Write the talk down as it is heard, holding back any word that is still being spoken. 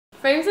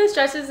Frames and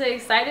Stretches is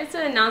excited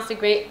to announce the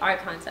Great Art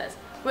Contest.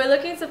 We're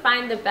looking to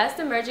find the best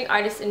emerging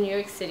artists in New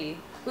York City.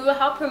 We will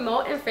help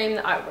promote and frame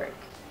the artwork.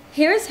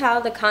 Here's how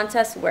the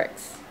contest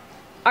works.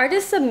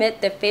 Artists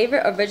submit their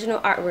favorite original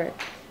artwork.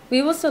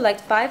 We will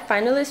select 5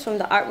 finalists from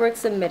the artwork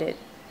submitted.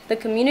 The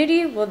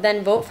community will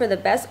then vote for the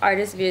best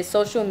artist via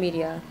social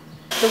media.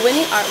 The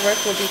winning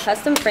artwork will be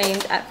custom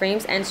framed at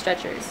Frames and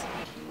Stretchers.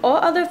 All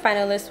other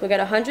finalists will get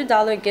a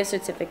 $100 gift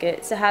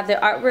certificate to have their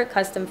artwork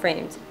custom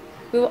framed.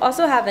 We will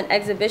also have an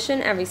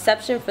exhibition and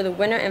reception for the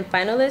winner and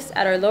finalists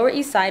at our Lower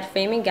East Side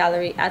Framing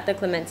Gallery at the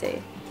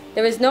Clemente.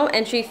 There is no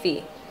entry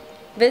fee.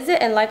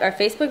 Visit and like our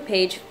Facebook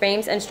page,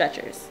 Frames and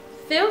Stretchers.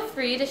 Feel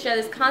free to share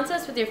this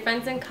contest with your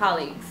friends and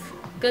colleagues.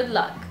 Good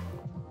luck!